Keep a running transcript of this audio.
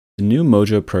The new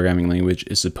Mojo programming language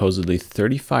is supposedly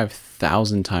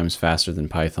 35,000 times faster than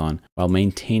Python while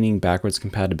maintaining backwards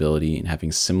compatibility and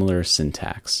having similar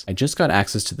syntax. I just got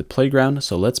access to the playground,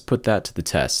 so let's put that to the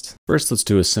test. First, let's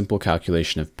do a simple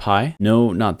calculation of pi.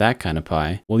 No, not that kind of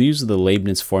pi. We'll use the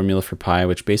Leibniz formula for pi,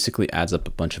 which basically adds up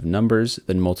a bunch of numbers,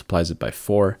 then multiplies it by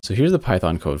 4. So here's the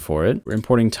Python code for it. We're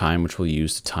importing time, which we'll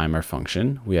use to time our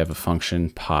function. We have a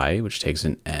function pi, which takes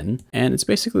an n, and it's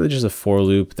basically just a for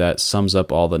loop that sums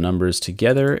up all the numbers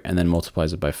together and then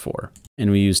multiplies it by 4. And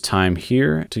we use time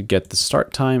here to get the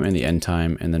start time and the end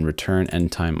time, and then return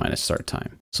end time minus start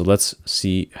time. So let's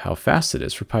see how fast it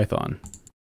is for Python.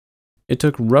 It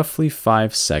took roughly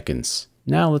 5 seconds.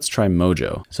 Now let's try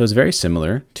Mojo. So it's very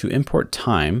similar. To import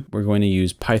time, we're going to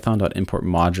use python.import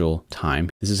module time.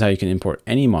 This is how you can import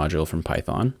any module from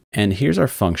Python. And here's our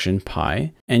function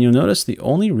pi. And you'll notice the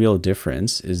only real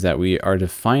difference is that we are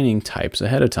defining types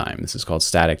ahead of time. This is called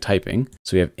static typing.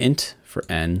 So we have int for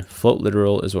n, float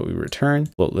literal is what we return,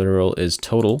 float literal is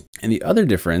total. And the other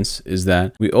difference is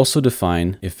that we also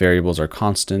define if variables are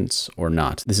constants or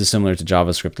not. This is similar to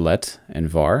JavaScript let and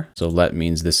var. So let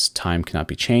means this time cannot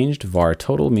be changed. Var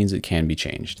total means it can be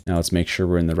changed. Now let's make sure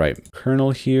we're in the right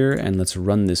kernel here and let's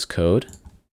run this code.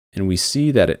 And we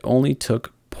see that it only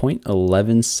took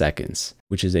 0.11 seconds,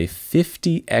 which is a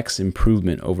 50x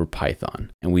improvement over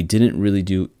Python. And we didn't really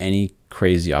do any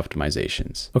crazy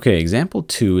optimizations. Okay, example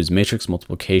 2 is matrix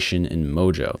multiplication in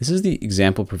Mojo. This is the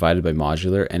example provided by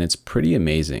Modular, and it's pretty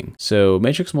amazing. So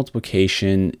matrix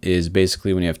multiplication is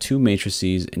basically when you have two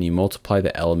matrices and you multiply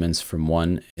the elements from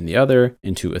one in the other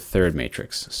into a third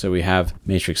matrix. So we have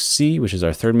matrix C, which is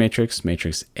our third matrix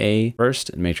A first,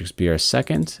 and matrix B our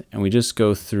second, and we just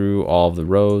go through all of the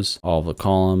rows, all of the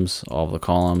columns,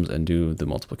 and do the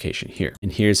multiplication here.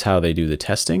 And here's how they do the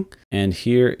testing. And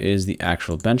here is the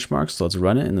actual benchmark. So let's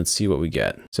run it and let's see what we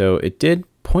get. So it did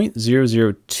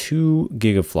 0.002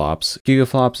 gigaflops.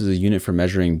 Gigaflops is a unit for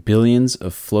measuring billions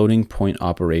of floating point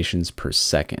operations per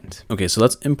second. Okay, so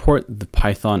let's import the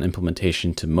Python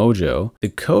implementation to Mojo. The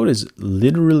code is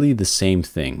literally the same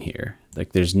thing here.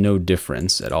 Like there's no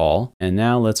difference at all. And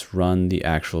now let's run the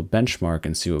actual benchmark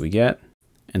and see what we get.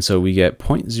 And so we get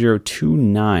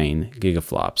 0.029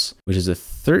 gigaflops, which is a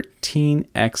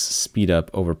 13x speed up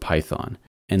over Python.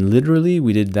 And literally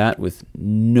we did that with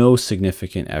no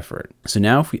significant effort. So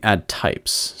now if we add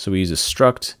types, so we use a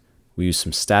struct, we use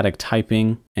some static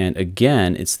typing, and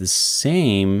again, it's the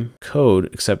same code,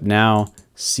 except now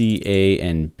C, A,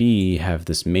 and B have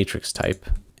this matrix type.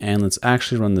 And let's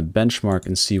actually run the benchmark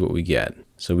and see what we get.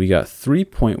 So we got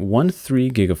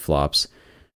 3.13 gigaflops,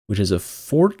 which is a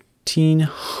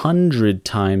 1400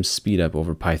 times speed up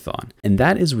over Python. And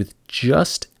that is with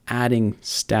just adding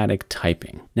static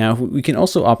typing. Now, we can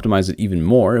also optimize it even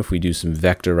more if we do some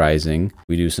vectorizing,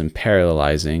 we do some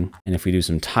parallelizing, and if we do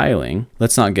some tiling.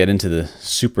 Let's not get into the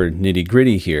super nitty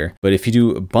gritty here, but if you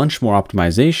do a bunch more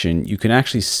optimization, you can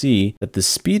actually see that the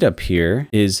speed up here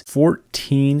is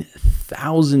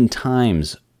 14,000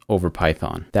 times over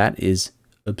Python. That is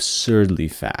absurdly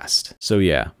fast. So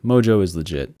yeah, Mojo is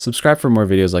legit. Subscribe for more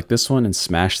videos like this one and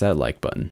smash that like button.